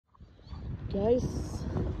Guys,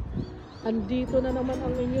 andito na naman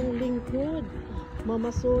ang inyong lingkod.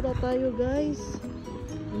 Mamasura tayo guys.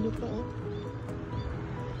 Ano pa oh?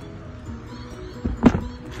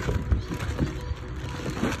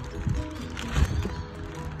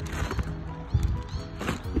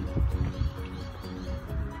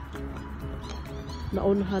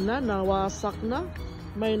 Naunhan na, nawasak na.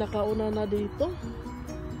 May nakauna na dito.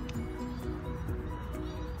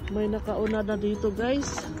 May nakauna na dito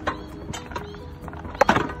guys.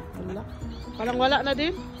 Wala. Parang wala na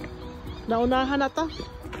din. Naunahan na to.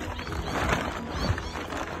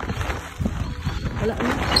 Wala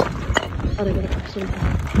na. Aray ka na.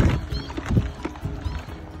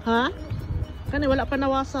 Ha? Kani wala pa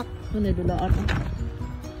nawasak. Kani dulaan.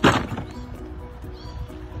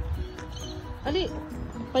 Ali,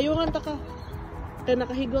 payungan ta ka. Kaya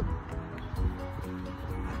nakahigot.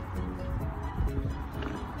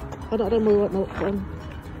 Ano rin mo na kuan?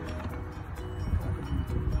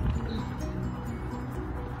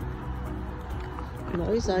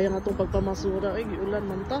 Ay, sayang atong pagpamasura. Ay, giulan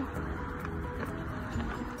man ta.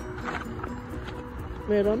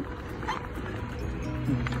 Meron?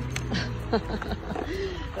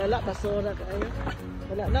 Wala, basura kayo.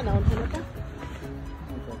 Wala na, naon na ta.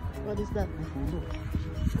 What is that?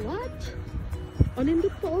 What? Oh,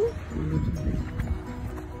 nindot pa oh.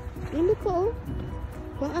 Nindot pa oh.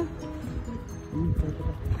 Paa.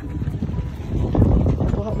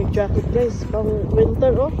 Kuha may jacket guys. Pang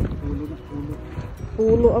winter oh.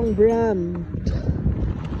 Pulo ang brand.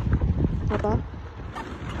 Apa?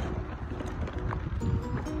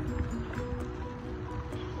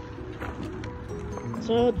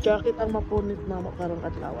 So, jacket ang mapunit na makarong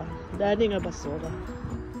adlaw. Dani nga basura.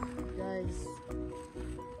 Guys,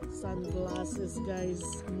 sunglasses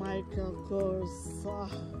guys. Michael Kors. Oh,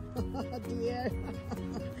 dear.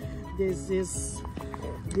 This is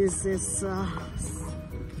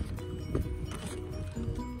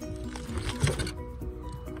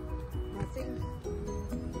nothing.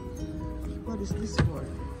 What is this for?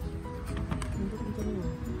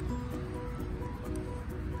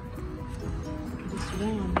 This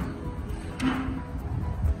one.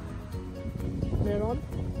 Meron?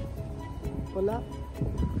 Wala?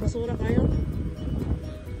 Basura kayo?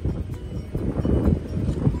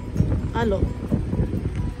 Alo?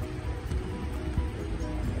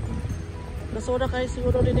 Basura kayo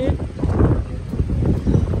siguro din eh.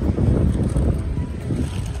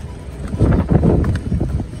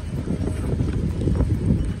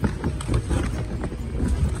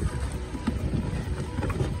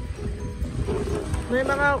 May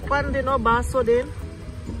mga pan din oh, baso din.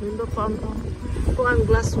 Hindi pa ang kuan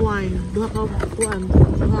glass wine. Duha ka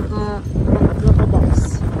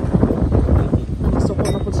box. Gusto ko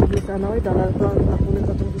na po sige ka na oy, dala ko napulit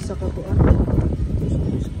atong isa ka kuan.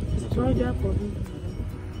 Try Japon.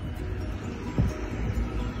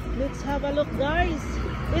 Let's have a look guys.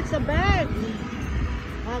 It's a bag.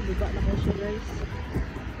 Ah, buka na ko siya guys.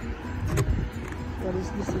 What is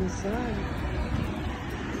this inside?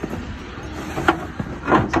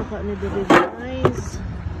 Suka ni dili guys.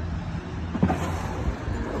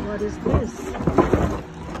 What is this?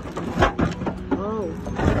 Oh.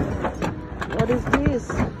 What is this?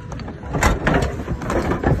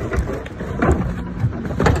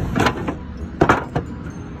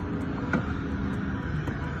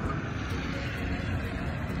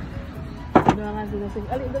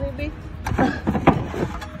 Ali dali be.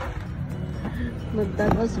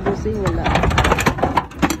 Nagtanos busing wala.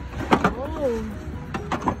 Oh.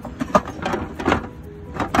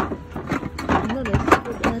 Ano na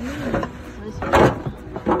ito ani? Nice.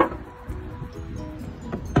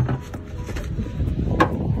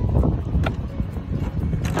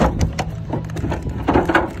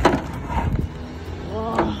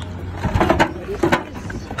 Oh. What is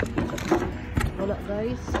this? Wala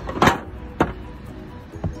guys.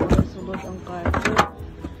 Sulod ang carton.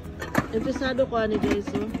 Empisado ko ani guys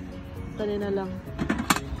oh. Kanina lang.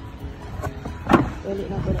 Uli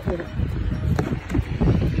na pala pero.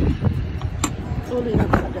 Uli na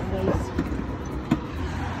pala guys.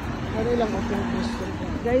 Ano lang ako gusto.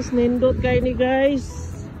 Guys, nindot kayo ni guys.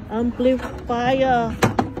 Amplifier.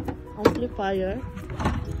 Amplifier.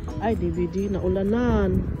 Ay, DVD na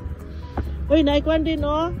ulanan. Uy, naikwan din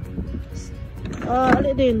oh.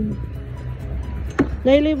 Ali din.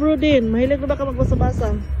 Nailibro din. Mahilig ba ka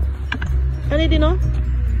magbasa-basa? Kani din, no?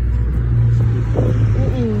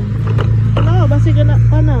 Ano, basi ka na.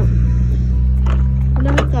 Pana?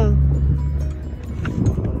 Unahan ka.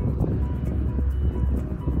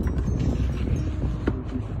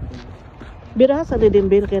 Bira sa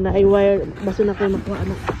din bin kaya na ay wire. Basi na kayo makuha.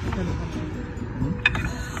 Ano?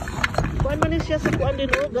 Kuan man siya sa kuan din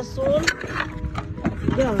oh, gasol.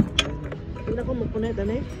 Yeah. Hindi ko magpunit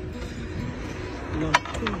ano eh.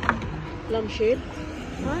 Lampshade.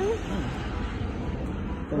 Ay.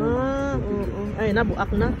 Ay, nabuak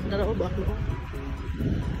na. Dara buak na.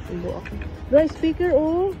 Buak. Rice speaker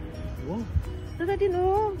oh. Wow. Dara din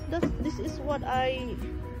oh. This is what I.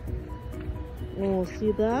 Oh,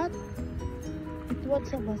 see that? It what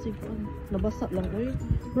sa basig ano. Nabasa lang oy.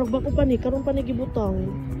 Murag bako pa ni karon pa ni gibutang.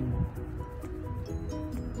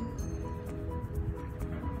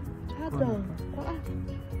 Ada.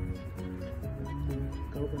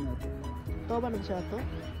 Kau ba na siya to?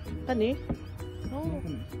 Kani? Oh.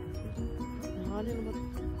 Nahali na ba?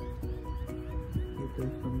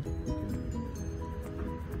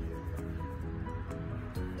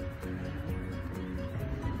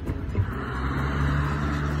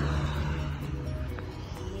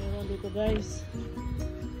 Meron dito guys.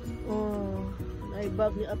 Oh,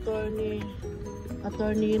 naibag ni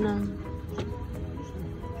attorney na.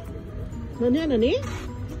 Nani ni?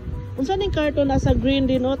 Unsa ning karton nasa green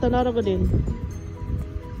din oh, tanara ko din.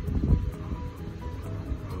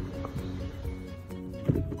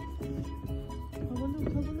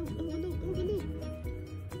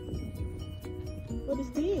 What is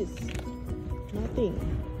this?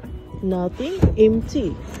 Nothing.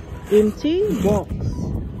 Empty. Empty box.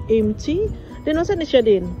 Empty. Then unsa ni siya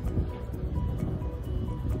din?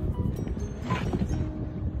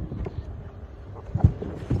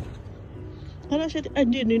 Kana siya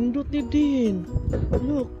din, nindot ni din.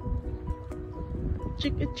 Look.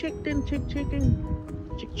 Checking.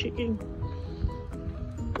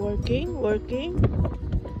 Working.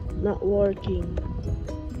 Not working.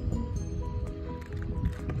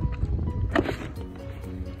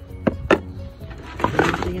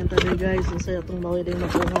 Tingnan tayo guys, saya itong mawiding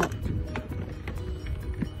makuha.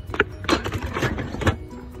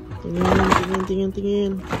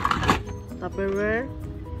 Tingin. Tupperware.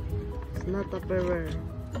 It's not Tupperware.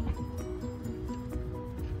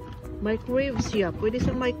 Microwave siya. Pwede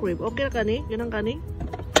siyang microwave. Okay na kani? Ganang kani?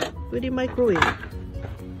 Pwede microwave.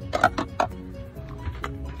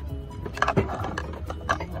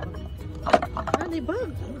 Ano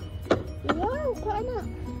bag? Wow, kaana.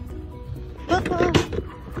 Papa.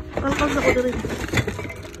 Ang na ko diri.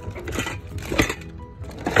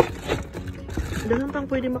 Dahan pang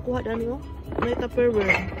pwede makuha dani oh. May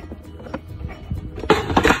Tupperware.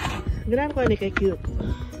 Ganaan ko ni kay cute.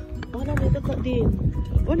 Oh, na dito ka din.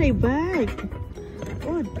 Oh, na bag.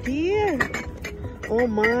 Oh, dear. Oh,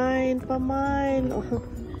 mine. Pa-mine. Oh,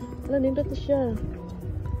 wala, nindot na siya.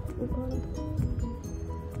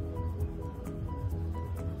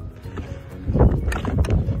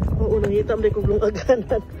 Oh, hitam din ko blong aganan.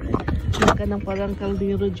 Naka ng parang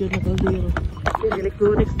kaldero dyan na kaldero. Yung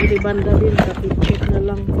electronics, dili banda din. Check na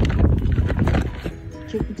lang.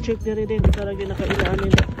 Check na rin din. Ito lagi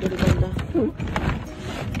nakailanin. Dili banda.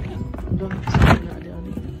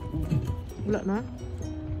 Wala na?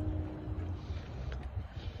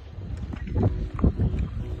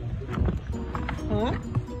 Ha?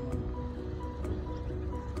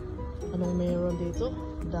 Anong meron dito?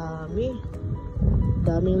 Daming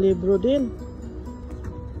libro din.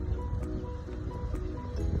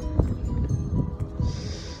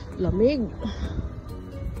 Lamig.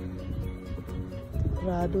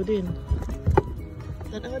 Rado din.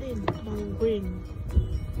 Tanawa din. Ang green.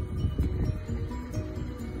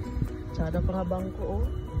 Sada pa nga bangko oh.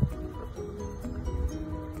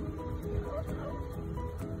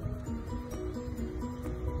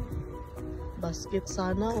 Basket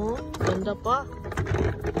sana oh. Ganda pa.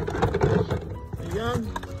 Ayan.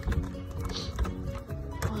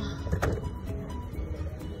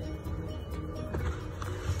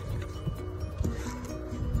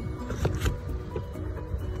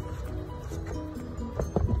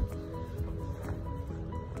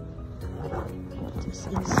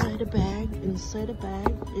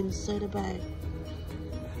 Inside the bag.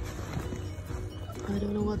 I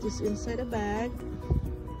don't know what is inside the bag.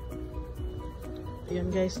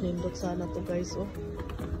 Ayan guys, nindot sana to guys oh.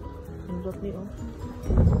 Nindot ni oh.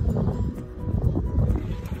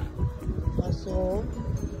 Kaso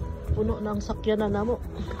puno ng sakyanan na mo.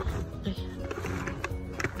 Ay.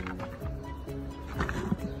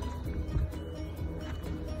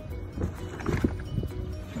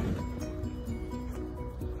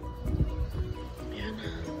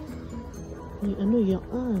 Ano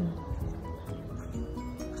yan?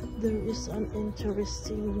 There is an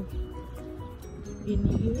interesting in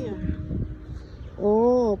here.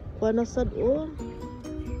 Oh, panasad oh.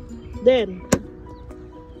 Then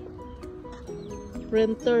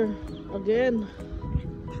printer again.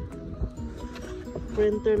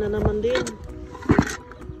 printer na naman din.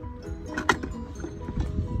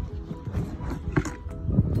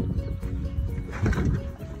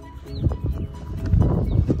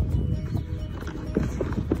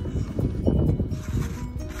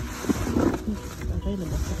 Okay,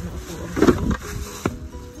 nabasa na ako.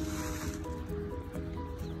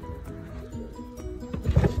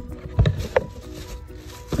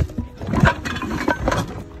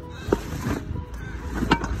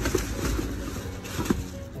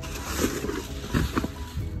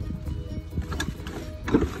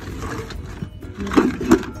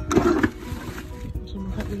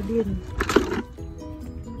 Din.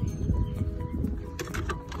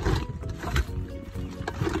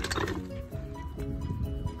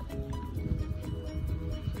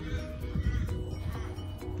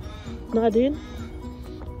 Na din?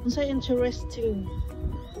 Ang say interesting.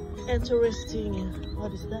 Interesting.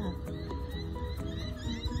 What is that?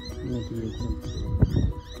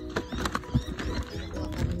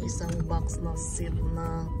 Isang box na seat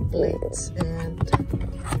na plates and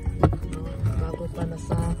bago pa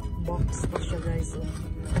nasa box pa siya guys. Oh.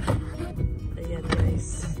 Ayan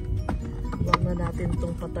guys, huwag na natin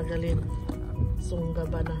itong patagalin, sungga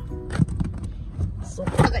ba na. So,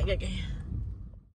 okay.